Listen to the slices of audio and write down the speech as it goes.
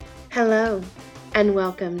Hello, and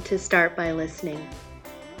welcome to Start by Listening,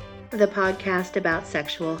 the podcast about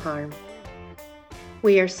sexual harm.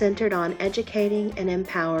 We are centered on educating and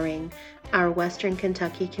empowering our Western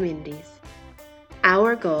Kentucky communities.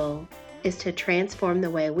 Our goal is to transform the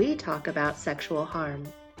way we talk about sexual harm.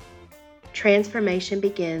 Transformation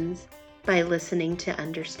begins by listening to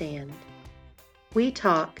understand. We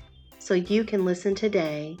talk so you can listen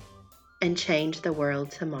today and change the world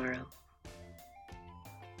tomorrow.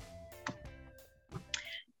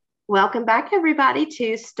 Welcome back, everybody,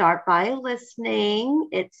 to Start by Listening.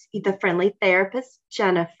 It's the friendly therapist,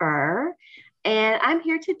 Jennifer, and I'm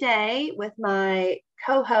here today with my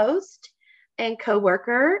co-host and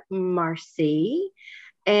co-worker, Marcy,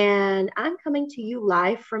 and I'm coming to you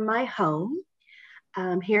live from my home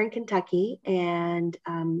here in Kentucky, and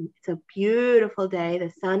it's a beautiful day.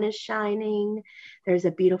 The sun is shining. There's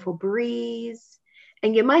a beautiful breeze,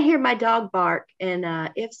 and you might hear my dog bark, and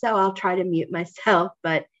if so, I'll try to mute myself,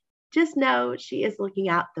 but just know she is looking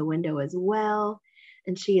out the window as well,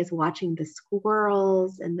 and she is watching the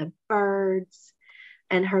squirrels and the birds,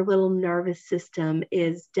 and her little nervous system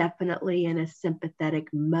is definitely in a sympathetic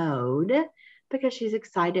mode because she's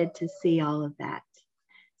excited to see all of that.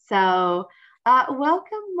 So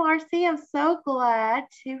welcome, Marcy. I'm so glad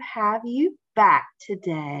to have you back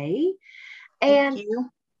today. And Thank you.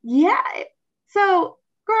 Yeah, so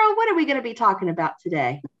girl, what are we going to be talking about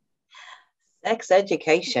today? Sex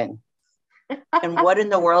education. And what in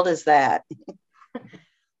the world is that?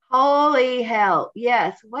 Holy hell.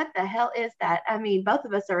 Yes. What the hell is that? I mean, both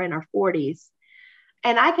of us are in our 40s,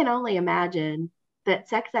 and I can only imagine that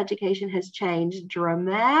sex education has changed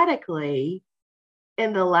dramatically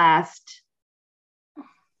in the last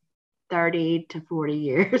 30 to 40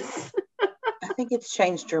 years. I think it's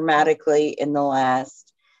changed dramatically in the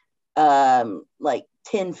last 10,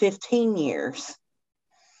 15 years.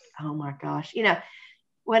 Oh my gosh. You know,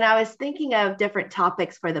 when I was thinking of different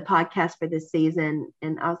topics for the podcast for this season,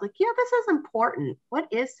 and I was like, yeah, this is important. What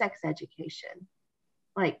is sex education?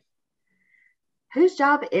 Like, whose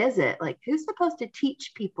job is it? Like, who's supposed to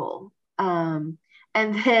teach people? And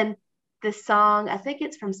then the song, I think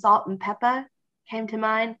it's from Salt and Pepper, came to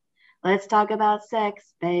mind. Let's talk about sex,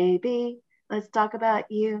 baby. Let's talk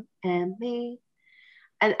about you and me.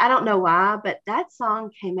 And I don't know why, but that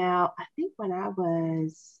song came out, I think, when I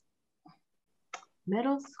was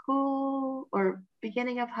middle school or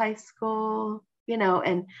beginning of high school, you know,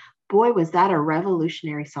 and boy, was that a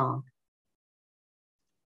revolutionary song.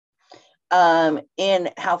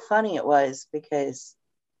 And how funny it was, because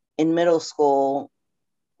in middle school,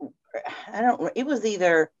 it was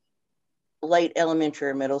either late elementary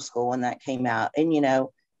or middle school when that came out. And, you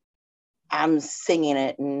know, I'm singing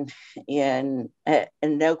it and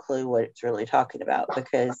no clue what it's really talking about,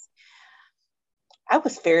 because I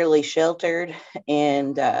was fairly sheltered,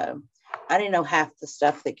 and I didn't know half the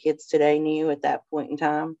stuff that kids today knew at that point in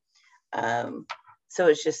time. So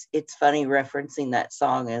it's funny referencing that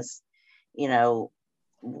song as, you know,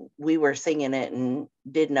 we were singing it and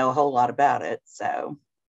didn't know a whole lot about it. So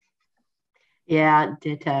yeah,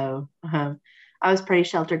 ditto. I was pretty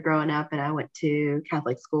sheltered growing up, and I went to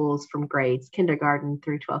Catholic schools from kindergarten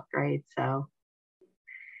through 12th grade. So,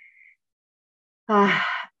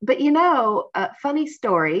 but you know, a funny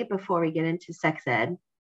story before we get into sex ed.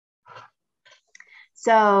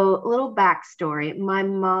 So, little backstory. My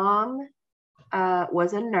mom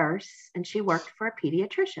was a nurse, and she worked for a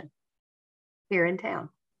pediatrician here in town.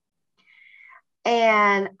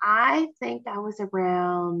 And I think I was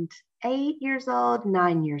around 8 years old,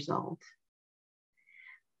 9 years old.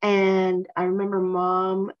 And I remember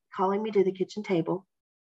mom calling me to the kitchen table,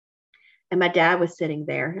 and my dad was sitting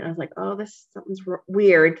there. And I was like, oh, something's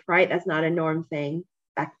weird, right? That's not a norm thing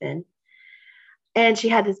back then. And she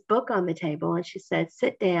had this book on the table, and she said,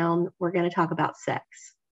 sit down. We're going to talk about sex.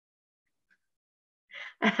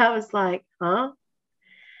 And I was like, huh?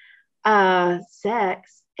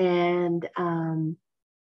 Sex. And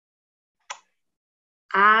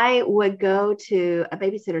I would go to a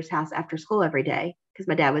babysitter's house after school every day because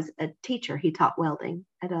my dad was a teacher. He taught welding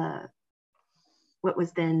at what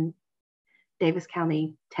was then Davis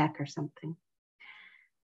County Tech or something.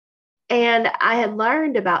 And I had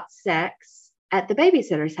learned about sex at the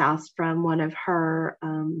babysitter's house from one of her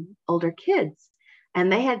older kids.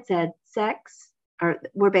 And they had said sex, or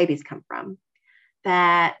where babies come from,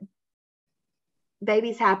 that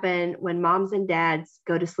babies happen when moms and dads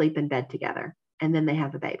go to sleep in bed together, and then they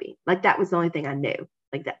have a baby. Like, that was the only thing I knew.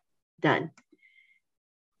 Like, that, done.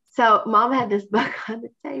 So mom had this book on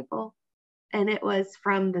the table, and it was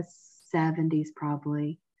from the 70s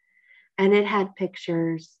probably. And it had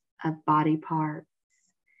pictures of body parts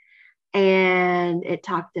it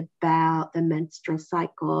talked about the menstrual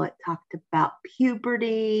cycle. It talked about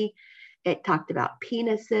puberty. It talked about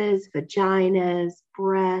penises, vaginas,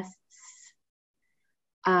 breasts.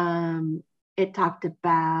 It talked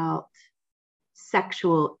about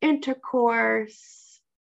sexual intercourse,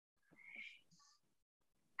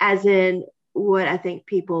 as in what I think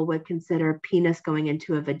people would consider penis going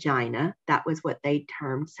into a vagina. That was what they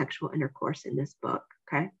termed sexual intercourse in this book.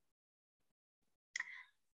 Okay.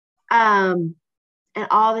 And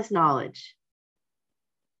all this knowledge.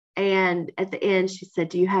 And at the end, she said,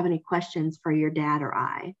 "Do you have any questions for your dad or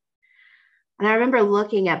I?" And I remember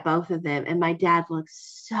looking at both of them, and my dad looked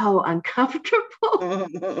so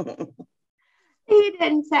uncomfortable. He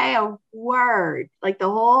didn't say a word. Like the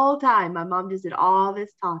whole time, my mom just did all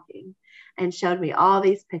this talking and showed me all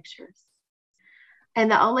these pictures.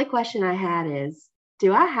 And the only question I had is,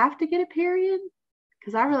 do I have to get a period?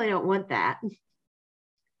 Because I really don't want that.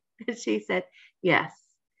 And she said, yes.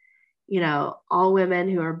 All women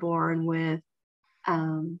who are born with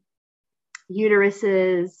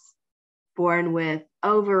uteruses, born with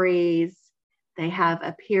ovaries, they have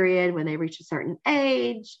a period when they reach a certain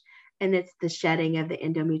age, and it's the shedding of the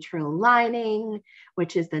endometrial lining,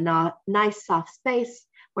 which is the nice soft space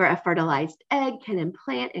where a fertilized egg can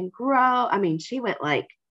implant and grow. I mean, she went like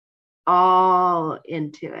all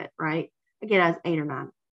into it, right? Again, I was 8 or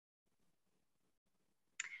 9.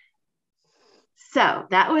 So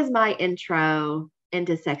that was my intro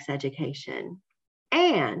into sex education.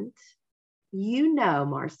 And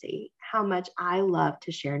Marcy, how much I love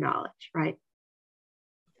to share knowledge, right?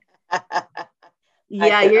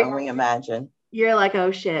 Yeah, I can only imagine. You're like,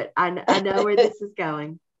 oh shit, I know where this is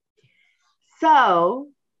going. So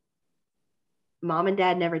mom and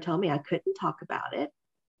dad never told me I couldn't talk about it.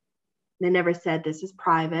 They never said this is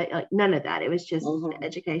private, like none of that. It was just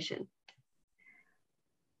education.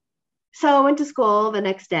 So I went to school the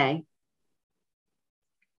next day.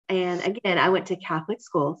 And again, I went to Catholic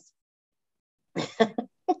schools.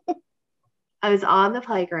 I was on the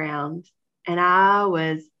playground and I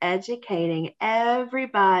was educating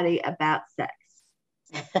everybody about sex,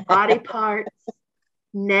 body parts,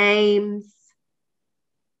 names,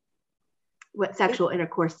 what sexual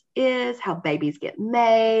intercourse is, how babies get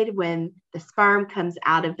made, when the sperm comes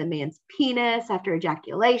out of the man's penis after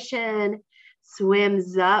ejaculation,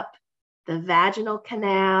 swims up the vaginal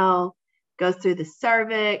canal, goes through the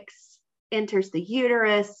cervix, enters the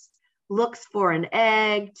uterus, looks for an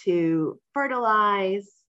egg to fertilize.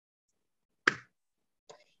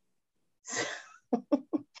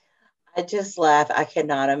 I just laugh. I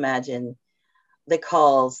cannot imagine the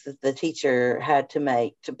calls that the teacher had to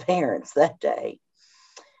make to parents that day.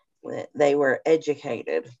 They were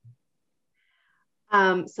educated.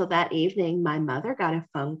 So that evening, my mother got a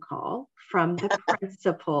phone call from the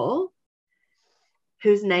principal,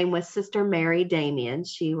 whose name was Sister Mary Damien.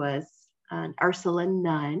 She was an Ursuline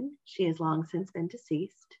nun. She has long since been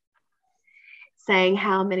deceased, saying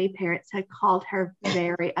how many parents had called her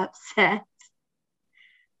very upset,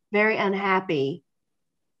 very unhappy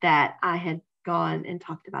that I had gone and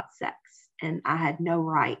talked about sex, and I had no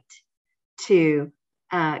right to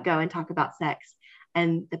go and talk about sex.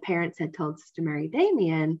 And the parents had told Sister Mary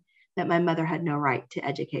Damien that my mother had no right to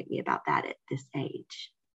educate me about that at this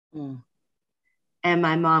age. And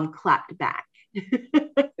my mom clapped back.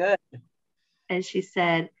 Good. And she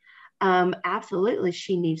said, absolutely,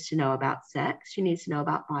 she needs to know about sex. She needs to know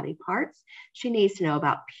about body parts. She needs to know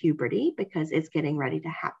about puberty because it's getting ready to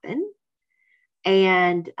happen.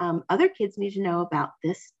 And other kids need to know about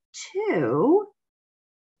this too,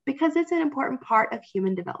 because it's an important part of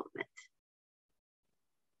human development.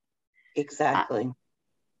 Exactly.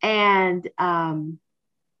 And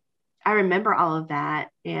I remember all of that.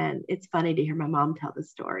 And it's funny to hear my mom tell the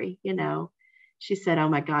story. She said, oh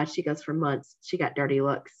my God, she goes for months. She got dirty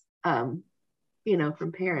looks, from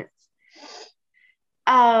parents.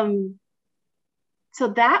 So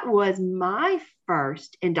that was my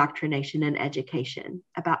first indoctrination and education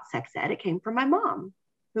about sex ed. It came from my mom,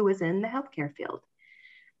 who was in the healthcare field.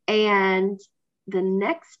 And the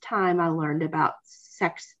next time I learned about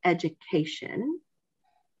sex education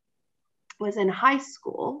was in high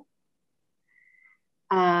school.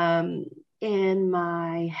 In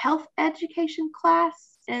my health education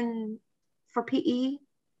class for PE,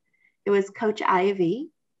 it was Coach Ivy.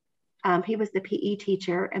 He was the PE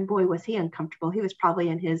teacher, and boy, was he uncomfortable. He was probably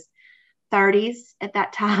in his 30s at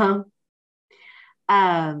that time.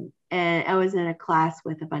 And I was in a class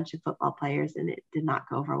with a bunch of football players, and it did not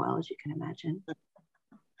go over well, as you can imagine.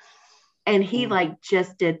 And he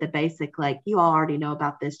just did the basic, you all already know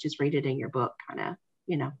about this, just read it in your book kind of,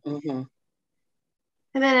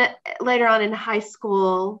 And then later on in high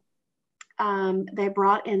school, they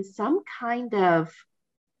brought in some kind of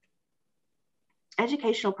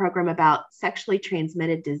educational program about sexually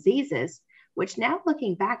transmitted diseases, which now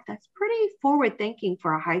looking back, that's pretty forward thinking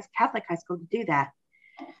for a Catholic high school to do that.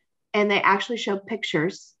 And they actually showed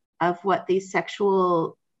pictures of what these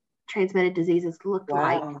sexual transmitted diseases looked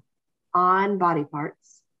like Wow. on body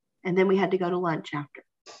parts. And then we had to go to lunch after.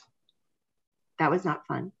 That was not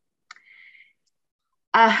fun.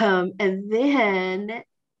 And then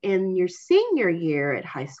in your senior year at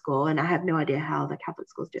high school, and I have no idea how the Catholic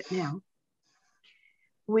schools do it now,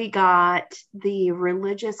 we got the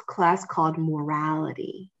religious class called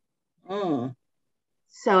morality. Mm.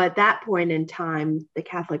 So at that point in time, the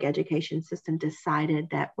Catholic education system decided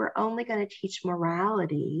that we're only going to teach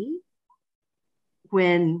morality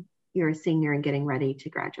when you're a senior and getting ready to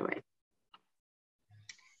graduate.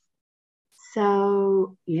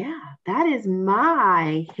 So, yeah, that is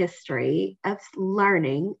my history of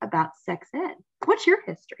learning about sex ed. What's your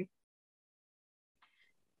history?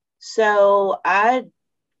 So I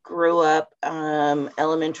grew up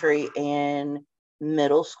elementary and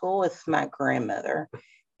middle school with my grandmother.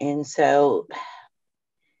 And so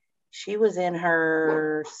she was in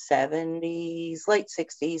her 70s, late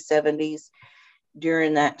 60s, 70s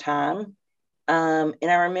during that time. And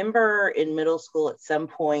I remember in middle school at some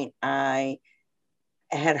point, I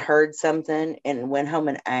had heard something and went home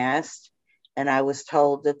and asked. And I was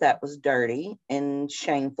told that that was dirty and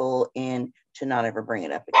shameful and to not ever bring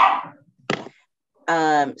it up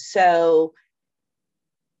again. So,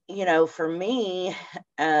 you know, for me,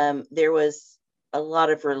 there was a lot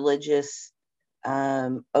of religious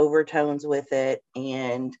overtones with it,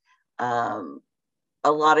 and a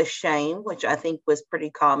lot of shame, which I think was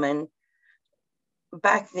pretty common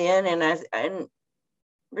back then, and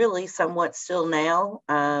really somewhat still now,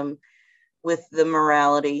 with the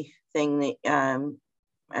morality thing that I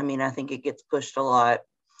mean, I think it gets pushed a lot.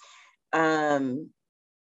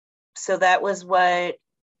 So that was what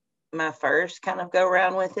my first kind of go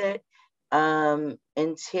around with it,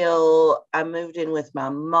 until I moved in with my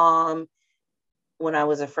mom when I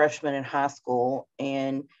was a freshman in high school.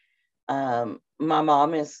 And my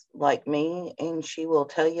mom is like me, and she will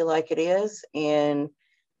tell you like it is, and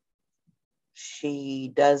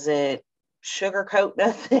she doesn't sugarcoat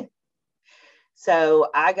nothing. So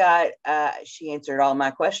I got, she answered all my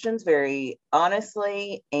questions very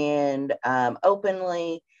honestly and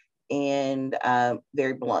openly and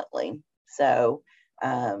very bluntly. So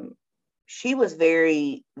she was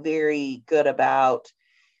very, very good about,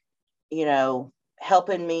 you know,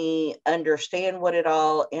 helping me understand what it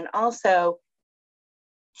all, and also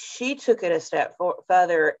she took it a step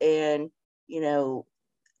further. And, you know,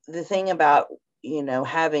 the thing about, you know,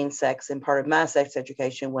 having sex, and part of my sex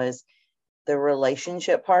education was the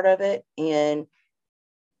relationship part of it. And,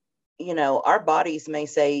 you know, our bodies may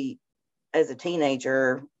say as a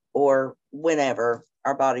teenager or whenever,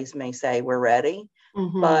 our bodies may say we're ready,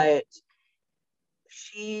 but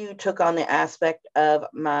she took on the aspect of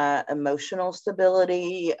my emotional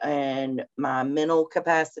stability and my mental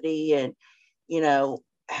capacity, and, you know,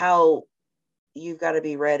 how you've got to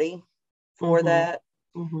be ready for that.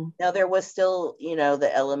 Now, there was still, you know,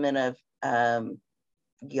 the element of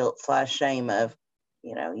guilt/shame of,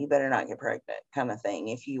 you know, you better not get pregnant kind of thing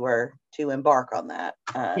if you were to embark on that.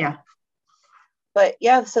 Yeah. But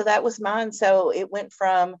yeah, so that was mine. So it went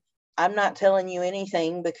from, I'm not telling you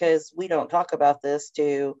anything because we don't talk about this,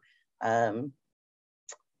 to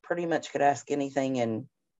pretty much could ask anything and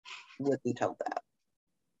would be told that.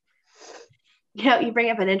 Yeah, you bring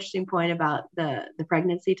up an interesting point about the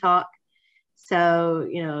pregnancy talk. So,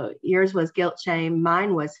 you know, yours was guilt, shame.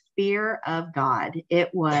 Mine was fear of God.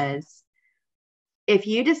 It was, if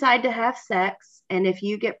you decide to have sex and if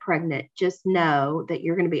you get pregnant, just know that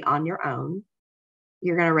you're going to be on your own.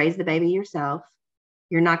 You're going to raise the baby yourself.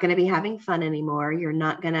 You're not going to be having fun anymore. You're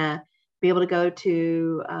not going to be able to go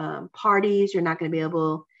to parties. You're not going to be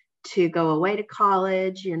able to go away to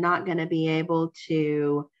college. You're not going to be able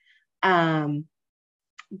to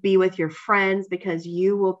be with your friends because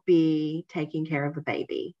you will be taking care of the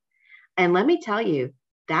baby. And let me tell you,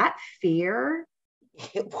 that fear,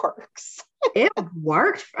 it works. It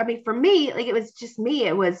worked. I mean, for me, like, it was just me.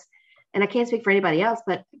 It was, and I can't speak for anybody else,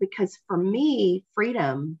 but because for me,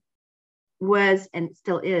 freedom was and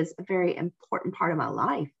still is a very important part of my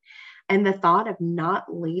life. And the thought of not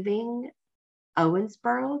leaving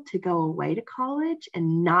Owensboro to go away to college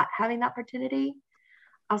and not having that opportunity,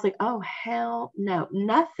 I was like, oh, hell no,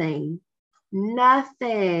 nothing in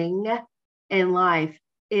life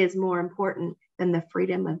is more important than the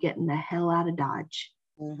freedom of getting the hell out of Dodge.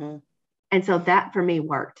 And so that for me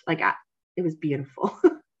worked. Like it was beautiful.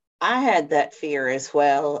 I had that fear as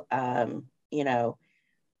well. You know,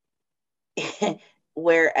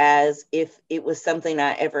 whereas if it was something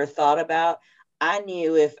I ever thought about, I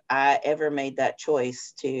knew if I ever made that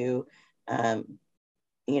choice to, you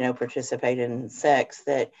know, participate in sex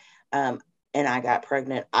that, and I got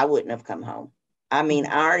pregnant, I wouldn't have come home. I mean,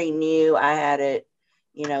 I already knew I had it.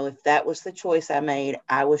 You know, if that was the choice I made,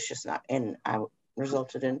 I was just not, and I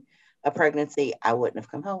resulted in a pregnancy, I wouldn't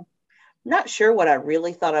have come home. Not sure what I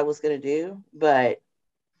really thought I was going to do, but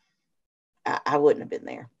I wouldn't have been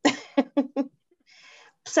there.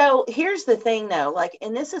 So here's the thing though, like,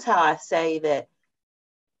 and this is how I say that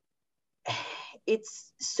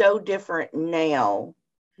it's so different now.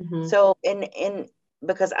 Mm-hmm. So, and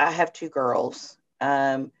because I have two girls,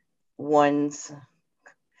 one's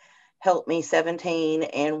helped me 17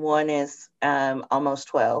 and one is almost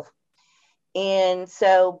 12. And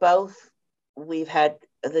so both, we've had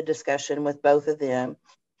the discussion with both of them,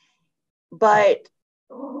 but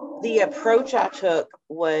the approach I took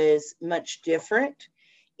was much different,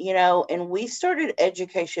 you know, and we started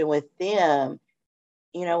education with them.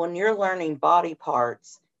 You know, when you're learning body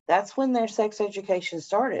parts, that's when their sex education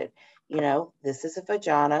started. You know, this is a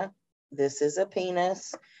vagina, this is a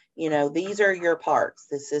penis, you know, these are your parts,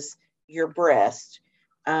 this is your breast.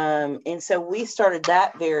 And so we started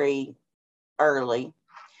that very early.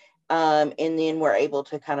 And then we're able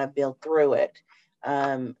to kind of build through it.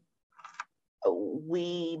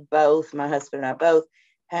 We both, my husband and I both,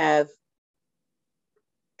 have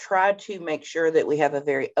tried to make sure that we have a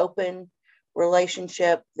very open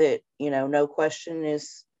relationship, that, you know, no question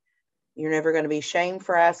is, you're never going to be shamed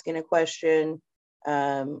for asking a question.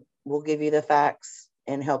 We'll give you the facts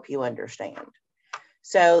and help you understand.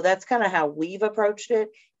 So that's kind of how we've approached it.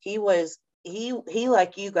 He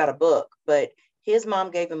like you got a book, but his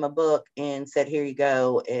mom gave him a book and said, here you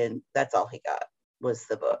go. And that's all he got was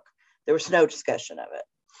the book. There was no discussion of it.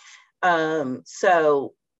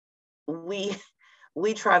 So we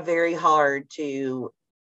try very hard to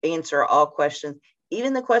answer all questions,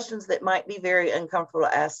 even the questions that might be very uncomfortable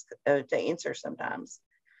to ask, to answer sometimes.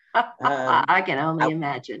 I can only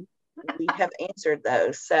imagine. We have answered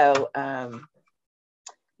those. So,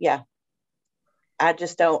 yeah, I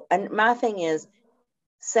just don't. And my thing is,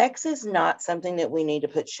 sex is not something that we need to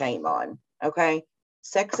put shame on. Okay.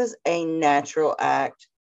 Sex is a natural act.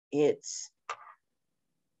 It's,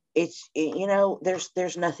 you know,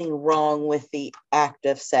 there's nothing wrong with the act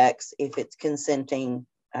of sex if it's consenting.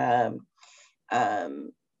 So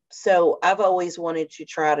I've always wanted to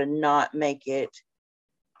try to not make it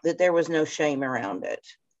that there was no shame around it.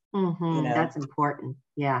 Mm-hmm. You know, that's important.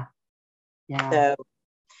 Yeah. So,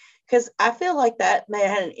 because I feel like that may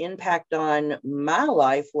have had an impact on my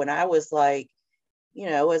life when I was like, you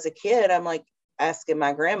know, as a kid, I'm like asking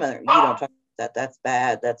my grandmother, you don't talk about that, that's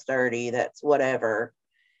bad, that's dirty, that's whatever.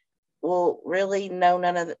 Well, really, no,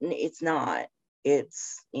 none of it's not.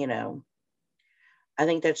 It's, you know, I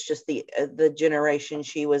think that's just the generation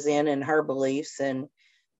she was in and her beliefs and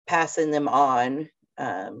passing them on.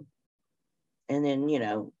 And then, you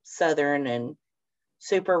know, Southern and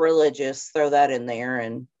super religious, throw that in there,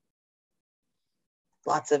 and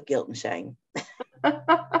lots of guilt and shame.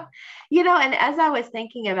 You know, and as I was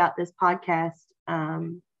thinking about this podcast,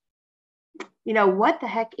 you know, what the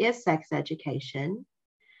heck is sex education?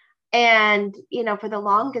 And, you know, for the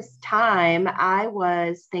longest time, I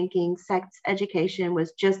was thinking sex education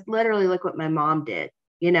was just literally like what my mom did,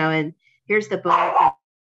 you know, and here's the book.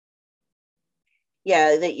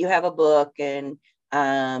 Yeah, that you have a book and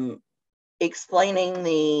explaining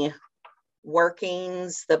the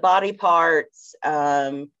workings, the body parts,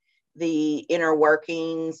 the inner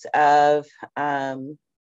workings of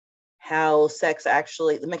how sex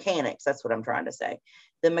actually, the mechanics, that's what I'm trying to say,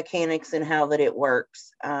 the mechanics and how that it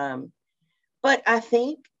works. But I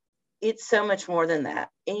think it's so much more than that.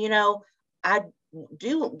 And, you know, I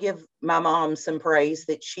do give my mom some praise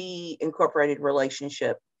that she incorporated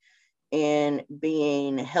relationship and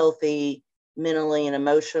being healthy mentally and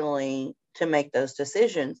emotionally to make those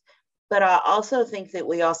decisions. But I also think that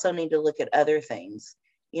we also need to look at other things.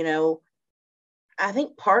 You know, I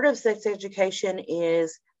think part of sex education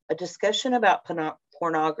is a discussion about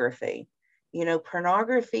pornography. You know,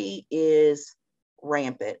 pornography is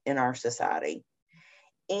rampant in our society.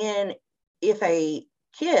 And if a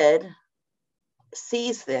kid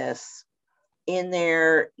sees this in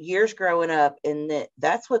their years growing up and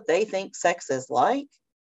that's what they think sex is like,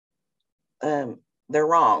 they're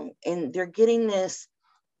wrong. And they're getting this,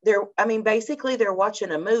 basically they're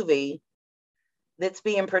watching a movie that's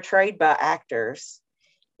being portrayed by actors.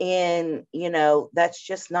 And, you know, that's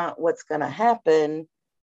just not what's going to happen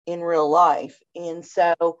in real life. And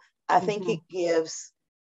so I think it gives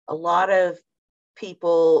a lot of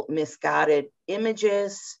people misguided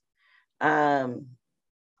images, and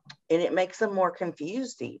it makes them more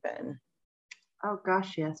confused even. Oh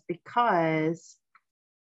gosh, yes, because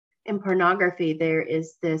in pornography, there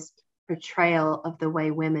is this portrayal of the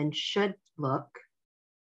way women should look,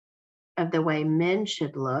 of the way men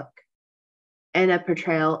should look, and a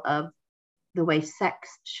portrayal of the way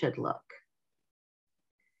sex should look.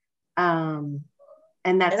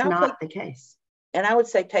 And that's not the case. And I would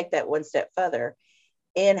say take that one step further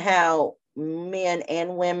in how men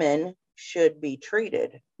and women should be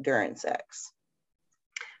treated during sex.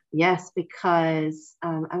 Yes, because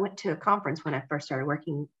I went to a conference when I first started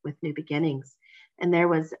working with New Beginnings, and there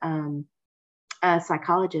was a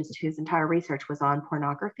psychologist whose entire research was on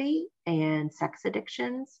pornography and sex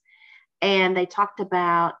addictions. And they talked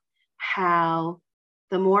about how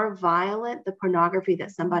the more violent the pornography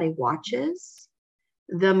that somebody watches,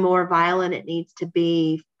 the more violent it needs to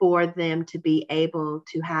be for them to be able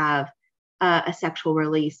to have a sexual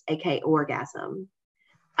release, aka orgasm.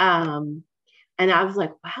 And I was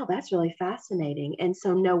like, wow, that's really fascinating. And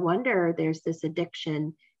so no wonder there's this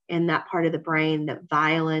addiction in that part of the brain, that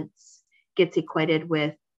violence gets equated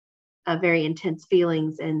with very intense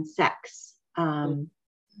feelings and sex.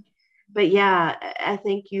 But yeah, I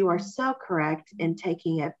think you are so correct in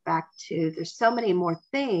taking it back to, there's so many more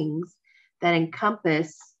things that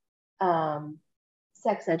encompass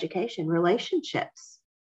sex education, relationships,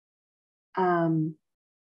 the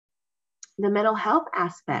mental health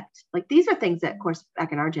aspect. Like, these are things that, of course,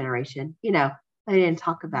 back in our generation, you know, they didn't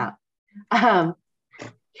talk about.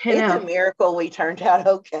 It's a miracle we turned out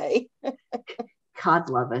okay. God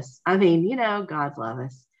love us. I mean, you know, God love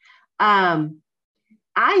us.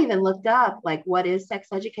 I even looked up, like, what is sex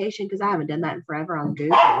education? Because I haven't done that in forever on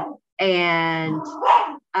Google. And,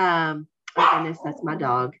 oh goodness, that's my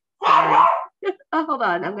dog. Sorry. Oh, hold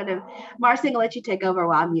on. Marcy, I'm going to let you take over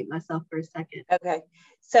while I mute myself for a second. Okay.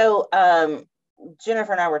 So,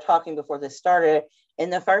 Jennifer and I were talking before this started,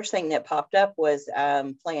 and the first thing that popped up was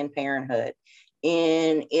Planned Parenthood.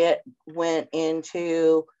 And it went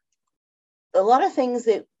into a lot of things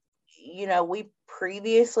that, you know, we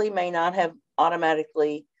previously may not have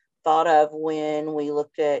automatically thought of when we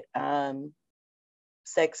looked at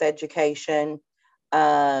sex education.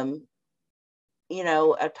 You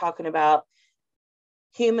know, talking about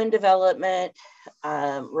human development,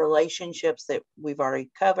 relationships that we've already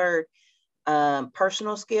covered,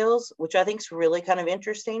 personal skills, which I think is really kind of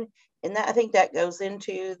interesting. And that, I think that goes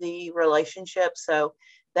into the relationship. So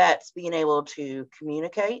that's being able to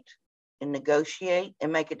communicate and negotiate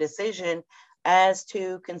and make a decision as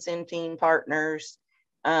to consenting partners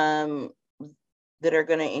that are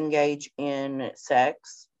going to engage in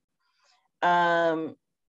sex.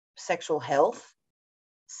 Sexual health.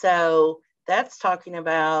 So that's talking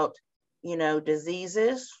about, you know,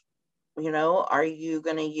 diseases. You know, are you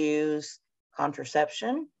going to use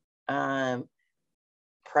contraception,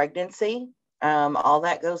 pregnancy, all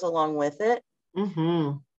that goes along with it.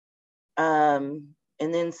 And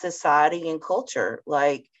then society and culture,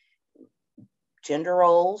 like gender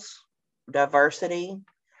roles, diversity,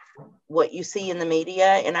 what you see in the media.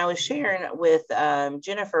 And I was sharing with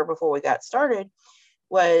Jennifer before we got started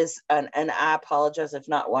was, and I apologize if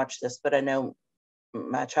not watched this, but I know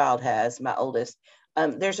my child has, my oldest.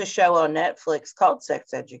 There's a show on Netflix called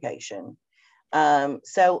Sex Education.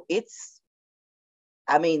 So it's,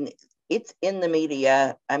 I mean, it's in the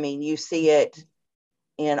media. I mean, you see it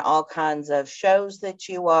in all kinds of shows that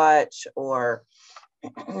you watch, or,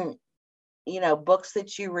 you know, books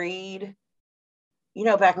that you read. You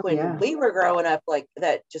know, back when we were growing up, like,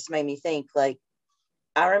 that just made me think, like,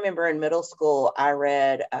 I remember in middle school, I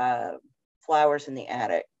read Flowers in the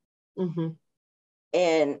Attic.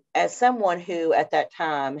 And as someone who at that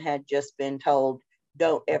time had just been told,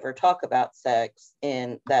 don't ever talk about sex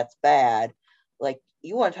and that's bad, like,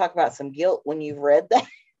 you want to talk about some guilt when you've read that.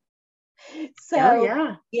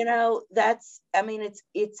 So, you know, that's, I mean,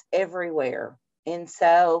 it's everywhere. And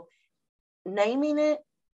so naming it,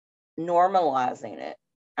 normalizing it,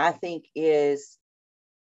 I think is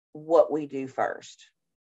what we do first.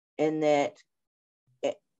 And that,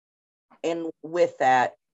 and with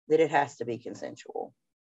that, that it has to be consensual.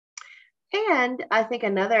 And I think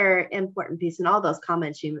another important piece, in all those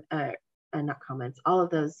comments, not comments, all of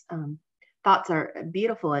those thoughts are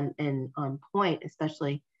beautiful and on point,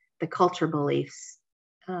 especially the culture beliefs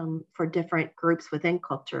for different groups within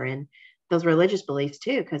culture, and those religious beliefs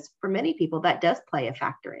too, because for many people that does play a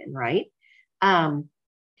factor in, right?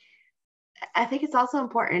 I think it's also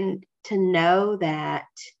important to know that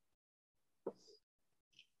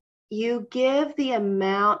you give the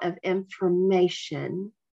amount of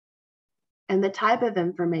information and the type of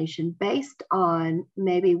information based on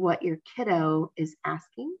maybe what your kiddo is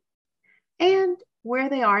asking and where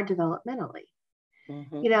they are developmentally.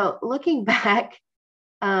 Mm-hmm. You know, looking back,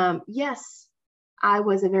 yes, I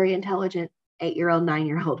was a very intelligent 8-year-old,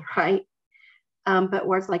 9-year-old, right? But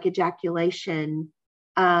words like ejaculation,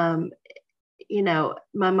 you know,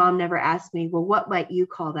 my mom never asked me, well, what might you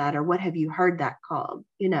call that? Or what have you heard that called?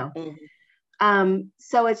 You know,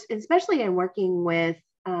 so it's especially in working with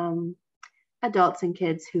adults and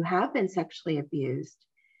kids who have been sexually abused.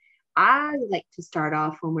 I like to start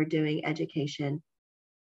off when we're doing education.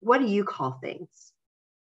 What do you call things?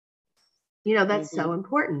 You know, that's so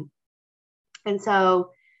important. And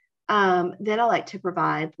so then I like to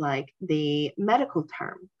provide like the medical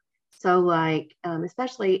term. So like,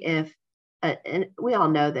 especially if, and we all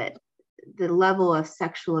know that the level of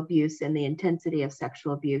sexual abuse and the intensity of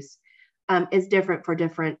sexual abuse is different for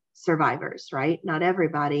different survivors, right? Not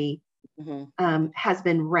everybody has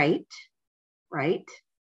been raped, right?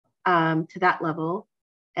 To that level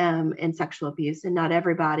in sexual abuse, and not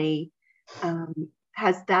everybody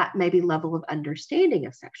has that maybe level of understanding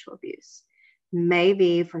of sexual abuse.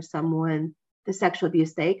 Maybe for someone, the sexual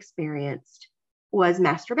abuse they experienced was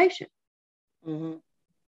masturbation.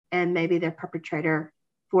 And maybe their perpetrator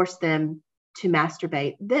forced them to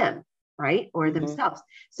masturbate them, right? Or themselves.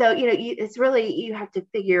 So, you know, it's really, you have to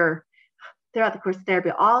figure throughout the course of therapy,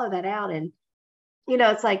 all of that out. And, you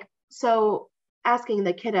know, it's like, so asking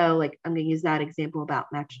the kiddo, like, I'm going to use that example about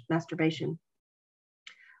masturbation.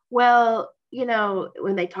 Well, you know,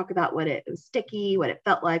 when they talk about what it was sticky, what it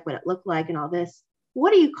felt like, what it looked like, and all this,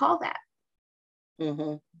 what do you call that?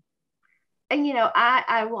 And, you know,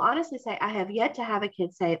 I will honestly say, I have yet to have a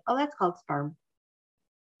kid say, oh, that's called sperm.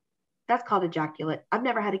 That's called ejaculate. I've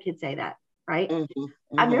never had a kid say that, right?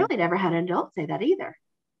 I've really never had an adult say that either.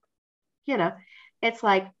 You know, it's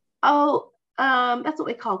like, oh, that's what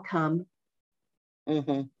we call cum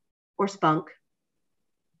or spunk,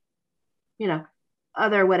 you know,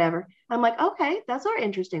 other whatever. I'm like, okay, those are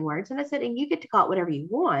interesting words. And I said, and you get to call it whatever you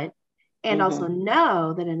want. And also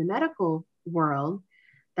know that in the medical world,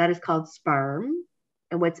 that is called sperm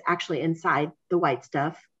and what's actually inside the white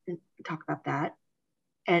stuff. And we talk about that.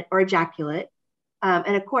 And or ejaculate.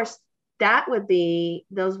 And of course, that would be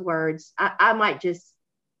those words. I might just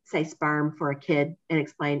say sperm for a kid and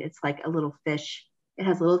explain it's like a little fish. It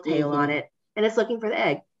has a little tail on it and it's looking for the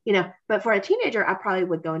egg, you know. But for a teenager, I probably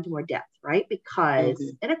would go into more depth, right? Because,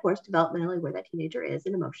 and of course, developmentally, where that teenager is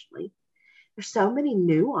and emotionally, there's so many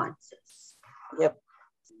nuances.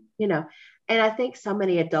 You know, and I think so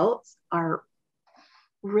many adults are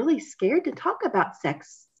really scared to talk about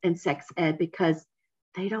sex and sex ed because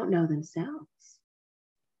they don't know themselves.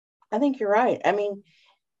 I think you're right. I mean,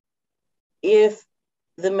 if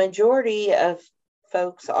the majority of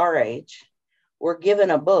folks our age were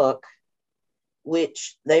given a book,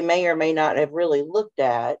 which they may or may not have really looked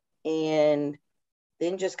at, and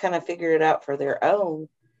then just kind of figured it out for their own,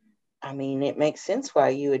 I mean, it makes sense why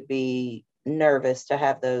you would be nervous to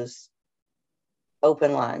have those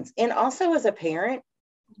open lines. And also as a parent,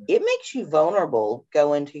 it makes you vulnerable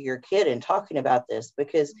going to your kid and talking about this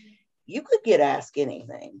because you could get asked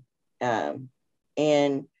anything. And,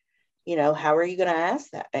 you know, how are you going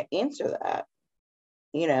to answer that?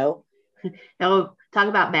 You know? Oh, talk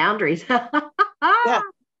about boundaries. Yeah,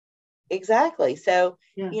 exactly. So,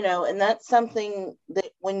 you know, and that's something that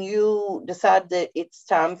when you decide that it's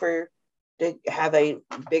time to have a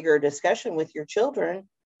bigger discussion with your children,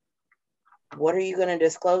 what are you going to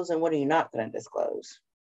disclose and what are you not going to disclose?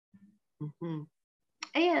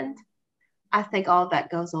 And I think all of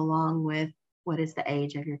that goes along with what is the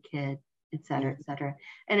age of your kid, et cetera, et cetera.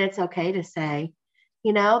 And it's okay to say,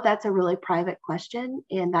 you know, that's a really private question.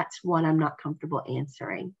 And that's one I'm not comfortable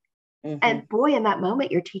answering. And boy, in that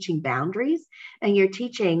moment, you're teaching boundaries and you're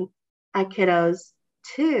teaching kiddos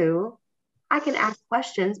too. I can ask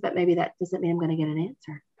questions, but maybe that doesn't mean I'm going to get an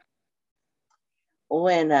answer.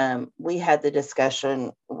 When we had the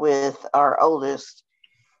discussion with our oldest,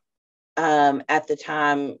 at the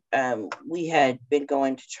time, we had been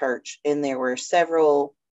going to church and there were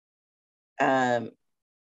several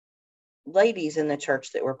ladies in the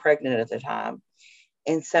church that were pregnant at the time.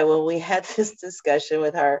 And so when we had this discussion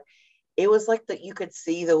with her, it was like that you could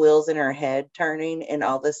see the wheels in her head turning, and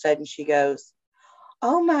all of a sudden she goes,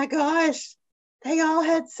 oh my gosh, they all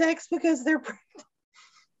had sex because they're pregnant.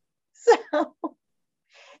 So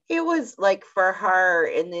it was like for her,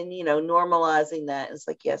 and then, you know, normalizing that. It's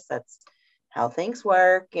like, yes, that's how things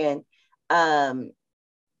work. And um,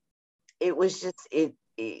 it was just,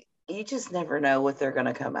 you just never know what they're going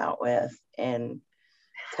to come out with and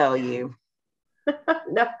tell you.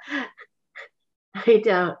 No, I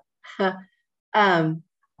don't.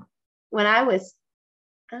 When I was,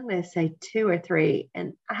 I'm going to say 2 or 3,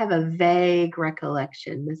 and I have a vague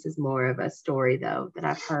recollection. This is more of a story, though, that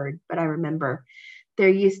I've heard, but I remember there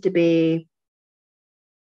used to be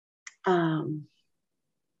a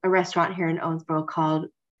restaurant here in Owensboro called,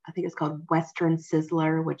 I think it's called Western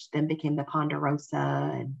Sizzler, which then became the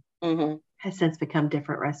Ponderosa and has since become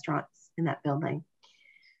different restaurants in that building.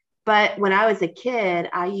 But when I was a kid,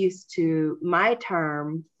 my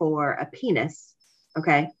term for a penis,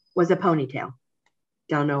 okay, was a ponytail.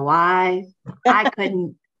 Don't know why. I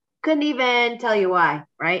couldn't even tell you why,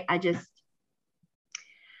 right?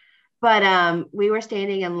 But we were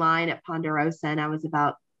standing in line at Ponderosa, and I was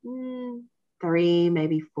about 3,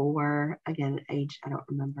 maybe 4. Again, age, I don't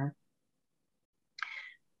remember.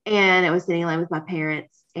 And I was sitting in line with my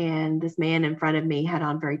parents, and this man in front of me had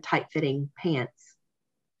on very tight-fitting pants.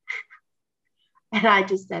 And I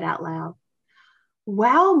just said out loud,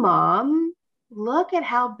 "Wow, Mom, look at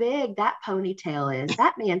how big that ponytail is.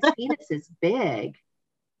 That man's penis is big."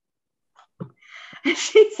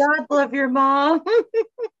 God love your mom.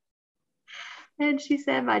 And she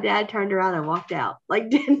said my dad turned around and walked out. Like,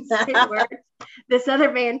 didn't say words. This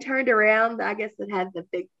other man turned around, I guess, that had the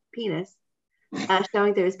big penis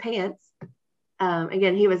showing through his pants.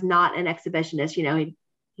 Again, he was not an exhibitionist.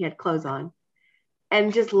 He had clothes on.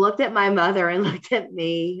 And just looked at my mother and looked at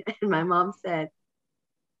me. And my mom said,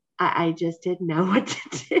 I just didn't know what to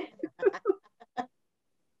do. I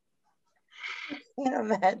can't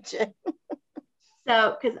imagine.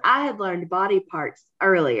 So, because I had learned body parts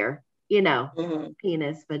earlier,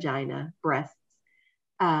 penis, vagina, breasts.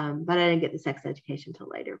 But I didn't get the sex education till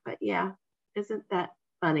later. But yeah, isn't that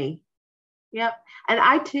funny? Yep. And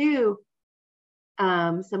I too,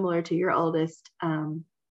 similar to your oldest,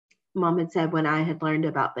 Mom had said when I had learned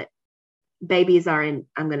about that babies are in,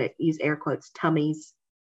 I'm going to use air quotes, tummies.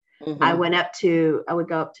 I would go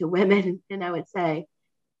up to women and I would say,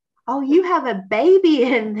 "Oh, you have a baby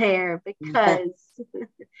in there because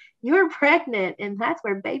you're pregnant and that's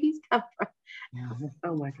where babies come from."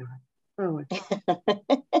 Oh my God. Oh my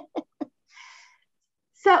God.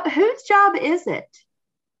 So whose job is it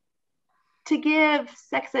to give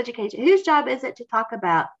sex education? Whose job is it to talk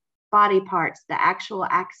about body parts, the actual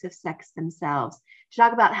acts of sex themselves, to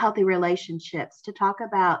talk about healthy relationships, to talk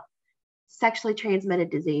about sexually transmitted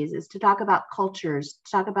diseases, to talk about cultures,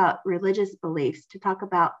 to talk about religious beliefs, to talk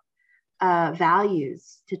about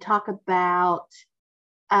values, to talk about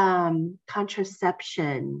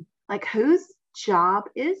contraception? Like, whose job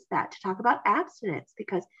is that to talk about abstinence?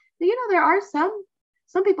 Because there are some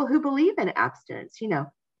people who believe in abstinence,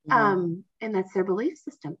 and that's their belief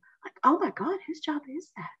system. Like, oh my God, whose job is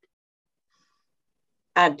that?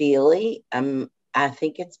 Ideally, I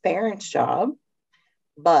think it's parents' job,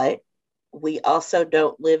 but we also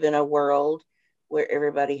don't live in a world where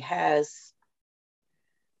everybody has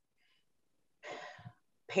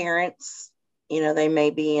parents. They may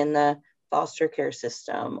be in the foster care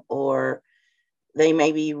system, or they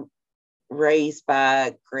may be raised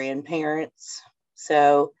by grandparents.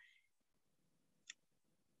 So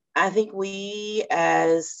I think we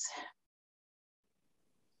as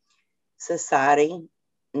society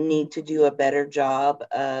need to do a better job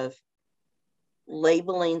of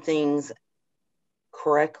labeling things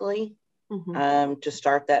correctly, to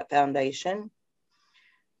start that foundation,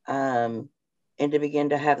 and to begin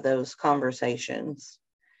to have those conversations.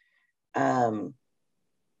 And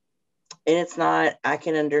it's not, I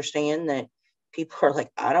can understand that people are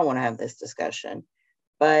like, I don't want to have this discussion.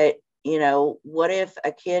 But, what if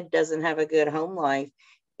a kid doesn't have a good home life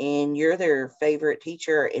and you're their favorite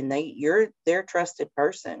teacher and you're their trusted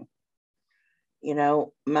person?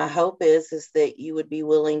 My hope is that you would be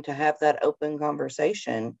willing to have that open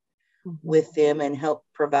conversation with them and help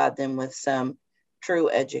provide them with some true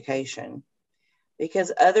education.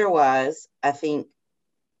 Because otherwise, I think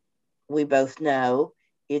we both know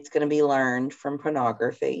it's going to be learned from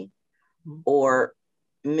pornography or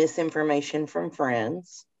misinformation from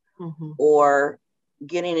friends, or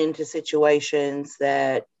getting into situations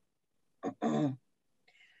that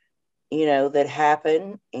that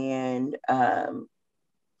happen, and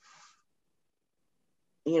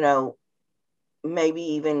maybe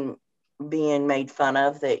even being made fun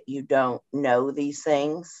of that you don't know these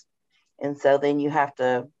things. And so then you have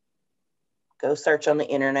to go search on the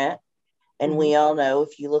internet. And we all know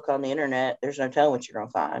if you look on the internet, there's no telling what you're going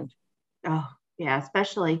to find. Oh, yeah,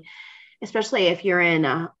 especially if you're in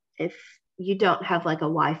if you don't have like a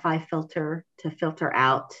Wi-Fi filter to filter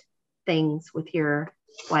out things with your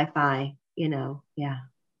Wi-Fi, yeah.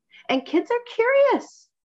 And kids are curious.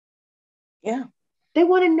 Yeah. They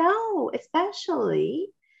want to know, especially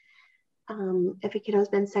if a kid has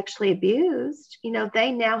been sexually abused,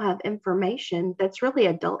 they now have information that's really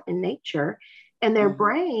adult in nature, and their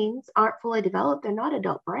brains aren't fully developed. They're not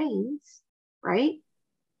adult brains, right?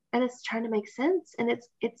 And it's trying to make sense. And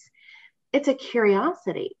it's a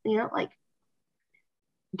curiosity, like,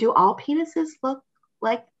 do all penises look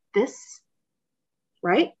like this,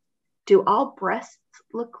 right? Do all breasts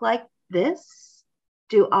look like this?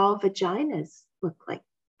 Do all vaginas look like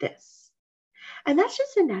this? And that's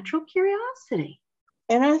just a natural curiosity.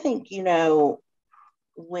 And I think,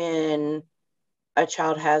 when a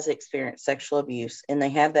child has experienced sexual abuse and they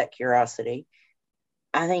have that curiosity,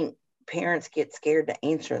 I think parents get scared to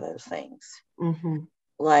answer those things. Mm-hmm.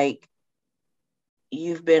 Like,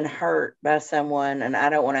 you've been hurt by someone and I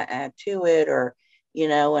don't want to add to it, or,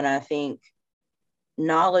 and I think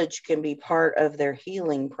knowledge can be part of their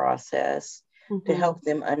healing process to help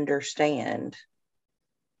them understand.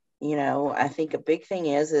 I think a big thing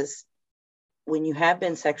is when you have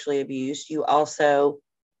been sexually abused,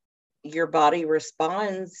 your body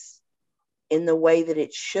responds in the way that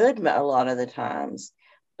it should a lot of the times,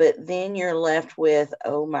 but then you're left with,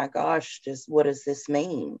 oh my gosh, what does this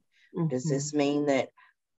mean? Does this mean that,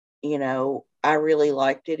 I really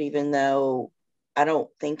liked it, even though I don't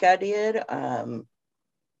think I did? And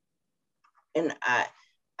I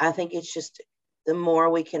think it's just, the more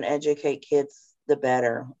we can educate kids, the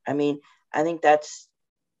better. I mean, I think that's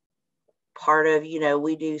part of,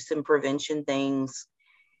 we do some prevention things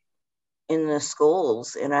in the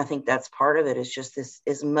schools. And I think that's part of it, is just this,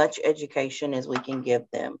 as much education as we can give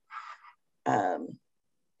them.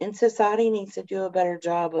 And society needs to do a better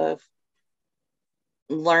job of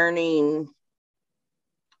learning,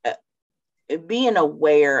 being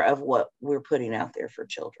aware of what we're putting out there for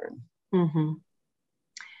children. Mm-hmm.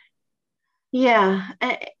 Yeah.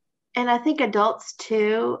 And I think adults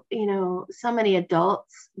too, so many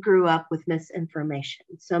adults grew up with misinformation.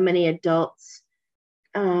 So many adults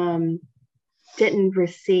didn't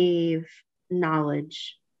receive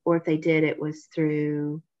knowledge, or if they did, it was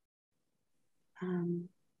through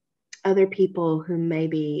other people who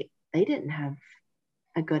maybe they didn't have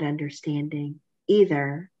a good understanding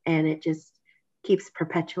either. And it just keeps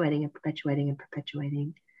perpetuating and perpetuating and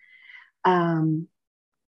perpetuating. And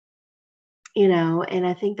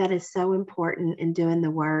I think that is so important in doing the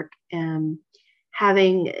work,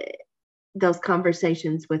 having those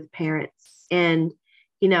conversations with parents. And,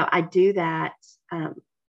 I do that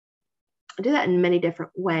in many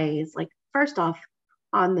different ways. Like, first off,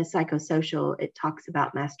 on the psychosocial, it talks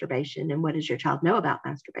about masturbation and what does your child know about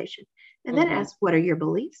masturbation? And then ask, what are your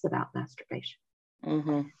beliefs about masturbation?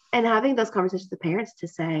 And having those conversations with the parents to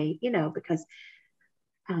say, because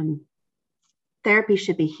therapy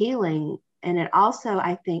should be healing. And it also,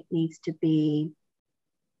 I think, needs to be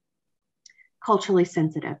culturally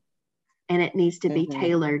sensitive, and it needs to be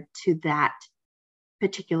tailored to that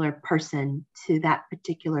particular person, to that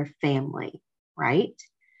particular family, right?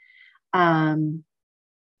 And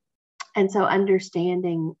so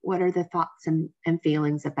understanding what are the thoughts and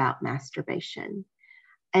feelings about masturbation,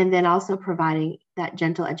 and then also providing that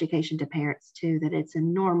gentle education to parents too, that it's a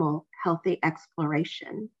normal, healthy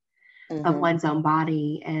exploration of one's own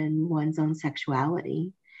body and one's own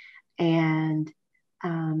sexuality. And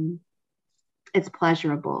it's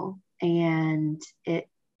pleasurable, and it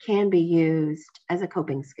can be used as a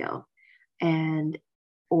coping skill,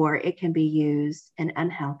 or it can be used in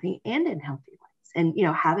unhealthy and in healthy ways. And,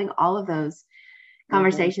 having all of those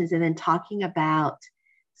conversations and then talking about,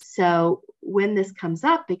 so when this comes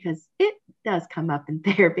up, because it does come up in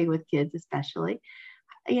therapy with kids, especially,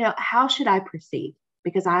 how should I proceed?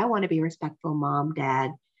 Because I want to be respectful mom, dad,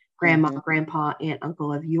 grandma, grandpa, aunt,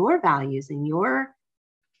 uncle of your values and your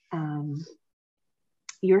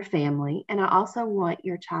family. And I also want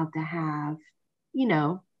your child to have,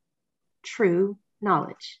 true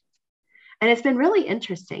knowledge. And it's been really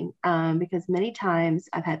interesting because many times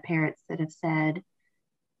I've had parents that have said,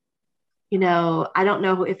 I don't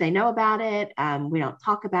know if they know about it. We don't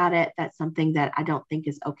talk about it. That's something that I don't think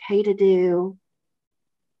is okay to do.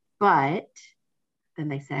 But then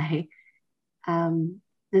they say,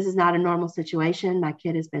 this is not a normal situation. My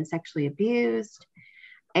kid has been sexually abused,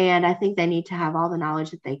 and I think they need to have all the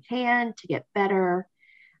knowledge that they can to get better.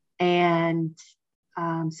 And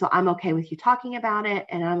so I'm okay with you talking about it,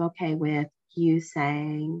 and I'm okay with you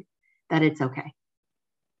saying that it's okay.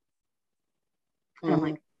 And I'm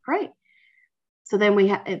like, great. So then we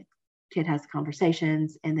have, kid has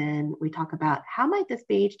conversations, and then we talk about how might this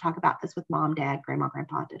be to talk about this with mom, dad, grandma,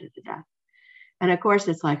 grandpa, da, da, da, da. And of course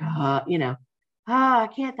it's like, I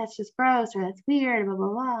can't, that's just gross, or that's weird, blah, blah,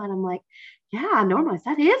 blah. And I'm like, yeah, normally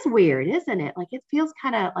that is weird, isn't it? Like, it feels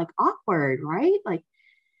kind of like awkward, right? Like,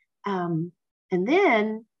 and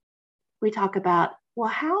then we talk about, well,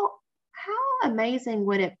 how amazing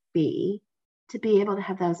would it be to be able to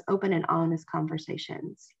have those open and honest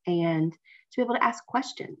conversations and to be able to ask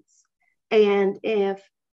questions. And if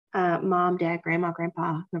mom, dad, grandma,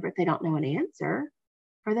 grandpa, whoever, if they don't know an answer,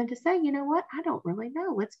 for them to say, you know what, I don't really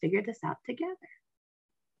know. Let's figure this out together.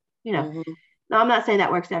 Now I'm not saying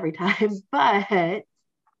that works every time, but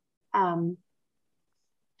I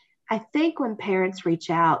think when parents reach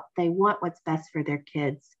out, they want what's best for their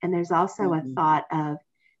kids. And there's also a thought of,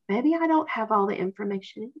 maybe I don't have all the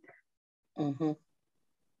information either.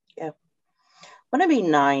 Yeah. Wouldn't it be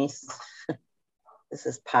nice? This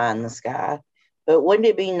is pie in the sky, but wouldn't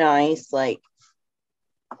it be nice, like,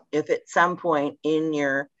 if at some point in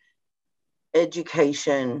your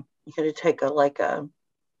education, you could take a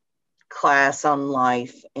class on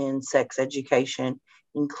life and sex education,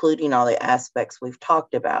 including all the aspects we've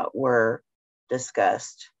talked about were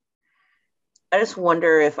discussed. I just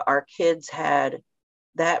wonder if our kids had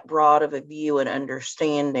that broad of a view and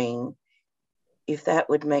understanding, if that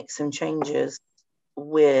would make some changes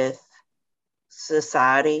with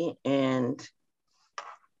society and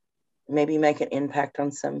maybe make an impact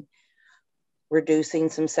on some reducing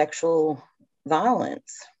some sexual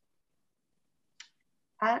violence.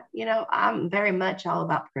 I'm very much all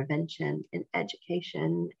about prevention and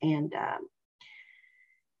education. And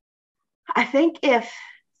I think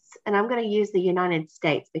and I'm going to use the United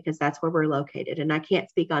States because that's where we're located, and I can't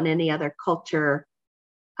speak on any other culture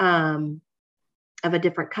of a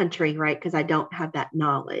different country, right? Because I don't have that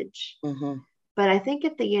knowledge. But I think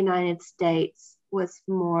if the United States was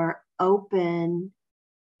more open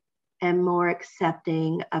and more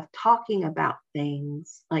accepting of talking about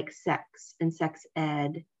things like sex and sex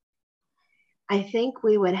ed, I think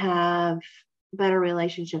we would have better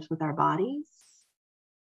relationships with our bodies.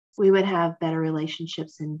 We would have better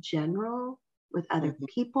relationships in general with other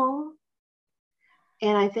people.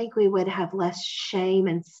 And I think we would have less shame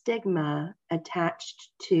and stigma attached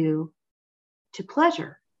to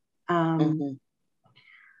pleasure.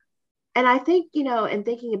 And I think, in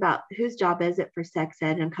thinking about whose job is it for sex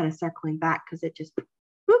ed, and I'm kind of circling back because it just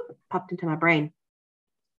popped into my brain.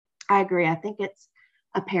 I agree. I think it's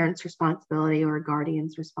a parent's responsibility or a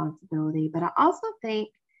guardian's responsibility, but I also think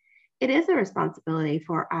it is a responsibility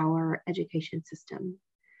for our education system.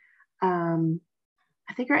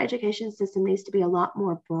 I think our education system needs to be a lot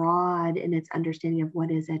more broad in its understanding of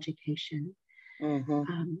what is education.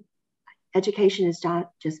 Education is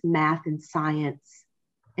not just math and science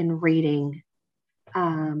and reading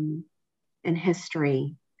and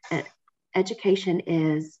history. Education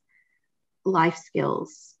is life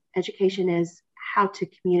skills. Education is how to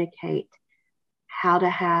communicate, how to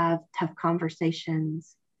have tough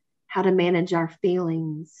conversations, how to manage our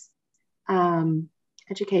feelings.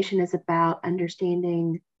 Education is about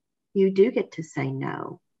understanding you do get to say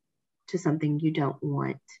no to something you don't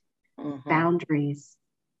want, boundaries.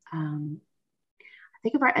 I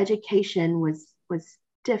think if our education was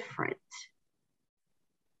different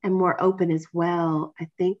and more open as well, I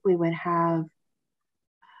think we would have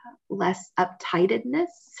less uptightedness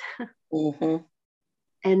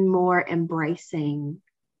and more embracing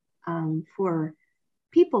for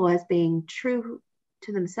people as being true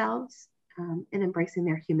to themselves and embracing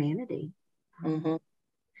their humanity.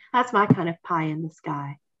 That's my kind of pie in the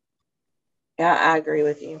sky. Yeah, I agree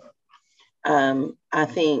with you. I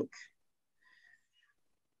think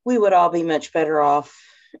we would all be much better off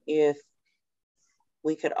if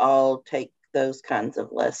we could all take those kinds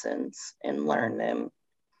of lessons and learn them.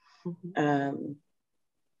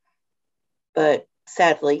 But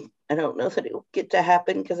sadly, I don't know that it will get to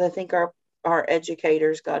happen because I think our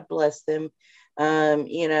educators, God bless them,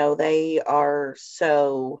 they are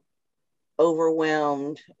so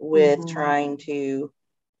overwhelmed with trying to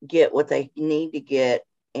get what they need to get,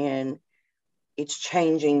 and it's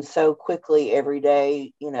changing so quickly every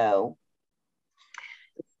day, with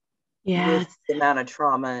the amount of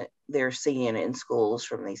trauma they're seeing in schools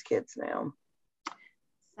from these kids now.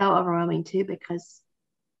 So overwhelming too, because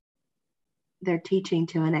they're teaching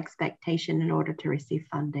to an expectation in order to receive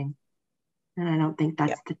funding. And I don't think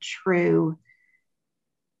that's the true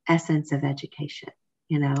essence of education,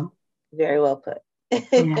 Very well put.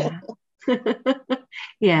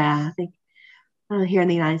 Yeah, I think here in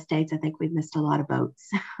the United States, I think we've missed a lot of boats.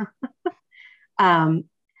 And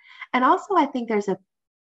also, I think there's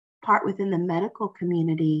part within the medical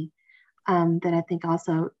community that I think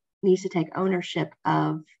also needs to take ownership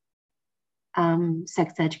of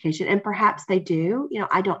sex education. And perhaps they do.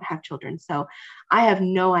 I don't have children, so I have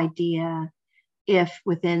no idea if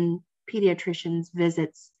within pediatricians'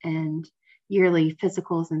 visits and yearly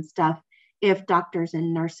physicals and stuff, if doctors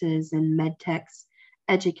and nurses and med techs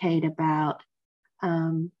educate about,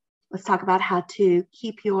 let's talk about how to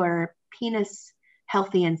keep your penis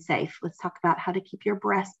healthy and safe. Let's talk about how to keep your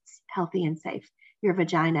breasts healthy and safe, your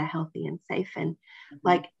vagina healthy and safe, and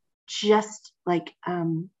just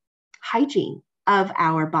hygiene of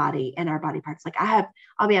our body and our body parts.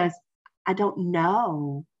 I'll be honest, I don't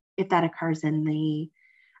know if that occurs in the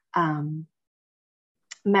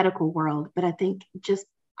medical world, but I think just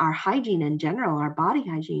our hygiene in general, our body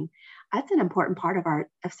hygiene, that's an important part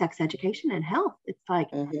of sex education and health. It's like,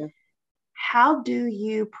 how do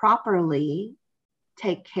you properly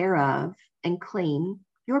take care of and clean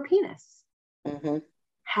your penis?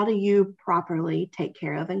 How do you properly take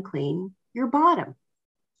care of and clean your bottom?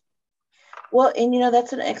 Well, and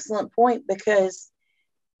that's an excellent point, because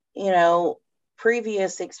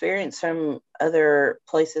previous experience from other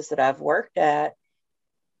places that I've worked at,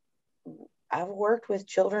 I've worked with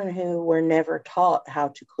children who were never taught how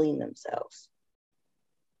to clean themselves.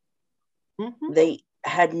 They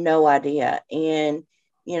had no idea. And,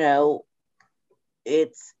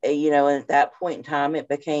 it's, at that point in time, it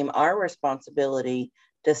became our responsibility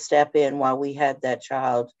to step in while we had that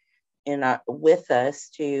child with us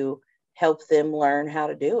to help them learn how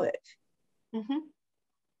to do it.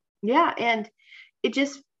 Yeah. And it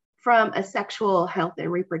just, from a sexual health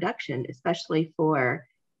and reproduction, especially for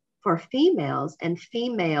females and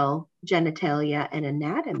female genitalia and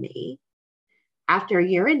anatomy, after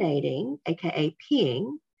urinating, aka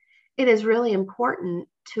peeing, it is really important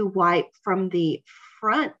to wipe from the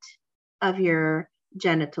front of your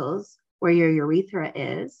genitals, where your urethra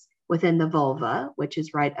is, within the vulva, which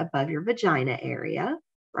is right above your vagina area,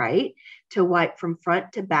 right? To wipe from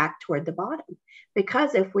front to back toward the bottom.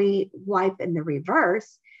 Because if we wipe in the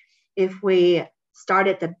reverse, if we start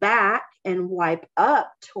at the back and wipe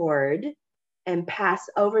up toward and pass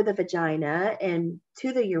over the vagina and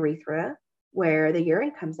to the urethra where the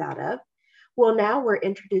urine comes out of, well, now we're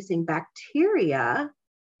introducing bacteria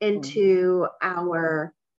into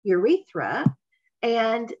our urethra,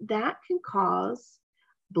 and that can cause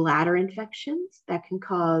bladder infections, that can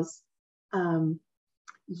cause UTIs,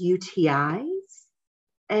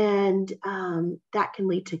 and that can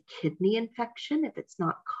lead to kidney infection if it's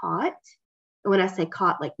not caught. And when I say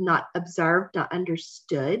caught, like not observed, not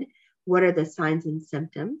understood, what are the signs and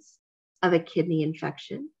symptoms of a kidney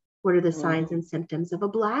infection? What are the signs and symptoms of a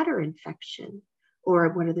bladder infection? Or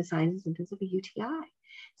what are the signs and symptoms of a UTI?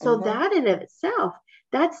 So that in of itself,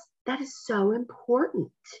 that is so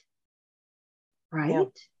important, right? Yeah.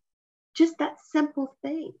 Just that simple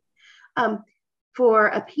thing. For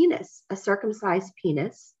a penis, a circumcised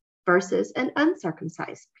penis versus an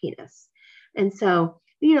uncircumcised penis. And so,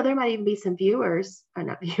 there might even be some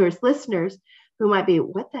listeners who might be,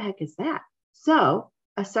 what the heck is that? So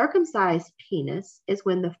a circumcised penis is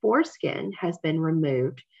when the foreskin has been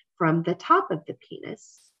removed from the top of the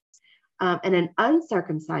penis. And an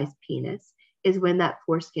uncircumcised penis is when that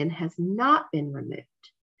foreskin has not been removed.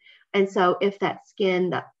 And so if that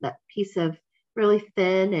skin, that piece of really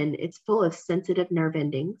thin and it's full of sensitive nerve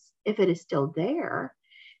endings, if it is still there,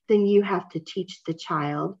 then you have to teach the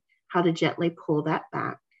child how to gently pull that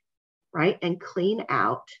back, right? And clean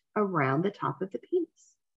out around the top of the penis.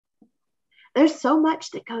 There's so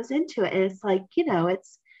much that goes into it. And it's like,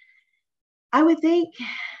 I would think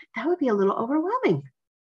that would be a little overwhelming.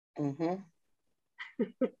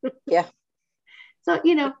 Yeah. So,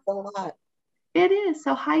 it's a lot. It is.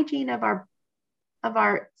 So hygiene of our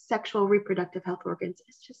sexual reproductive health organs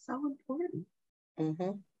is just so important.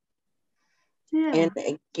 Yeah. And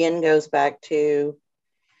again, goes back to,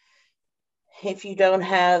 if you don't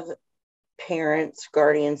have parents,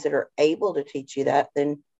 guardians that are able to teach you that,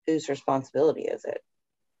 then whose responsibility is it?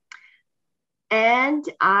 And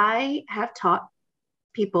I have taught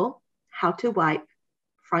people how to wipe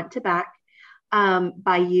front to back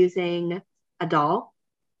by using a doll,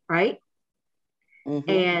 right?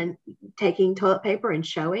 And taking toilet paper and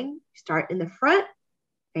showing. You start in the front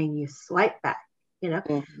and you swipe back,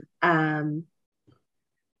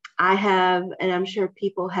 I have, and I'm sure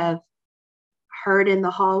people have heard in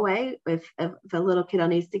the hallway, if a little kiddo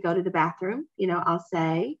needs to go to the bathroom, I'll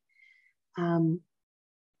say, if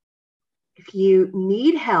you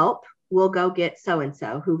need help, we'll go get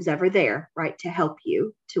so-and-so who's ever there, right, to help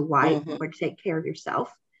you to wipe or to take care of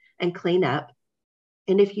yourself and clean up.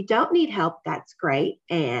 And if you don't need help, that's great.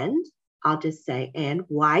 And I'll just say, and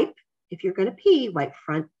wipe. If you're going to pee, wipe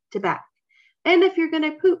front to back. And if you're going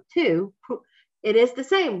to poop too, it is the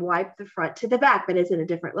same. Wipe the front to the back, but it's in a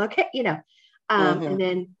different location, And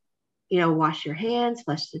then, wash your hands,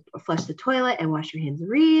 flush the toilet, and wash your hands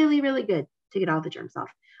really, really good to get all the germs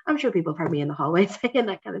off. I'm sure people have heard me in the hallway saying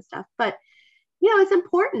that kind of stuff, but it's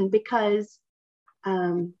important because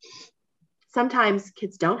sometimes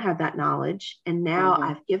kids don't have that knowledge, and now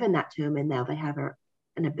I've given that to them, and now they have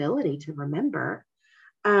an ability to remember.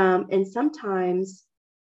 And sometimes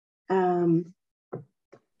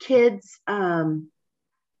kids do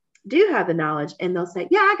have the knowledge, and they'll say,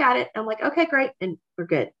 "Yeah, I got it." I'm like, "Okay, great," and we're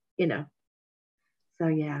good, So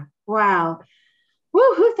yeah, wow.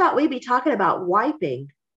 Woo, who thought we'd be talking about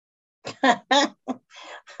wiping?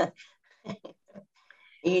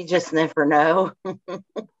 You just never know.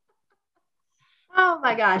 Oh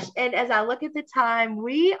my gosh. And as I look at the time,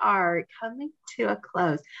 we are coming to a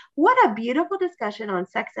close. What a beautiful discussion on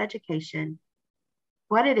sex education.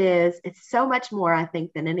 What it is, it's so much more, I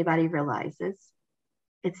think, than anybody realizes.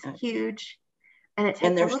 It's huge. And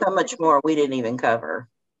there's so much more we didn't even cover.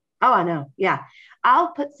 Oh, I know. Yeah.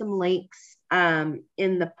 I'll put some links in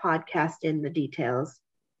the podcast in the details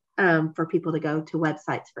for people to go to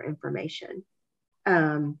websites for information.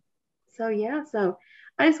 So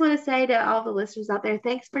I just want to say to all the listeners out there,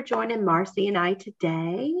 thanks for joining Marcy and I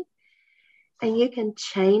today. And you can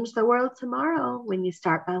change the world tomorrow when you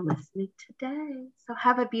start by listening today. So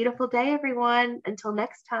have a beautiful day, everyone. Until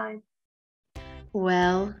next time.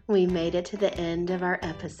 Well, we made it to the end of our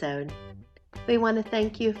episode. We want to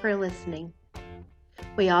thank you for listening.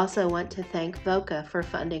 We also want to thank VOCA for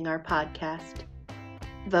funding our podcast.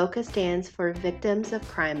 VOCA stands for Victims of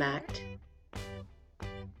Crime Act.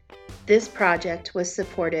 This project was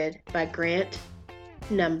supported by grant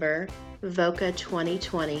number VOCA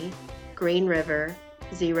 2020 Green River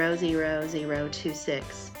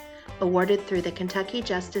 00026, awarded through the Kentucky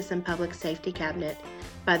Justice and Public Safety Cabinet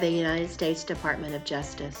by the United States Department of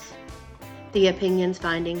Justice. The opinions,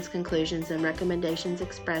 findings, conclusions, and recommendations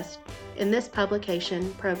expressed in this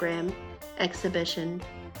publication, program, exhibition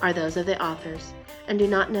are those of the authors and do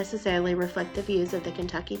not necessarily reflect the views of the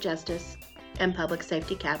Kentucky Justice and Public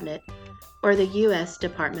Safety Cabinet or the U.S.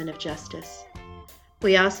 Department of Justice.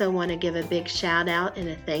 We also want to give a big shout out and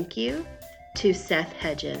a thank you to Seth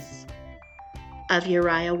Hedges of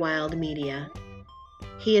Uriah Wild Media.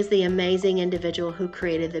 He is the amazing individual who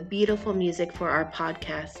created the beautiful music for our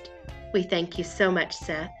podcast. We thank you so much,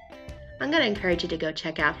 Seth. I'm going to encourage you to go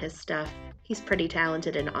check out his stuff. He's pretty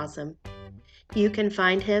talented and awesome. You can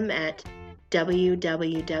find him at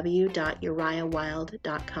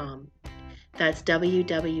www.uriahwild.com. That's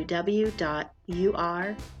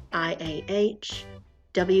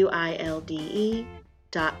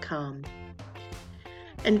www.uriahwilde.com.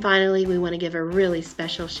 And finally, we want to give a really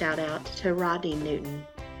special shout out to Rodney Newton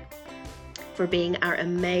for being our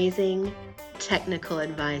amazing technical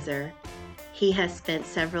advisor. He has spent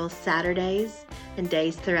several Saturdays and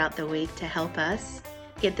days throughout the week to help us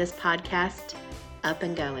get this podcast up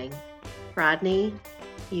and going. Rodney,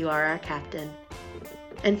 you are our captain.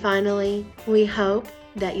 And finally, we hope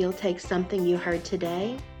that you'll take something you heard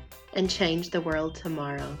today and change the world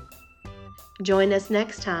tomorrow. Join us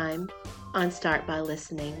next time on Start by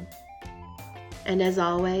Listening. And as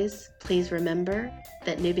always, please remember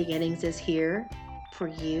that New Beginnings is here for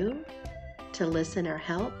you to listen or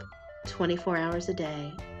help 24 hours a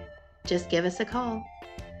day. Just give us a call,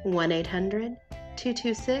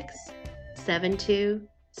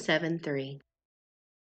 1-800-226-7273.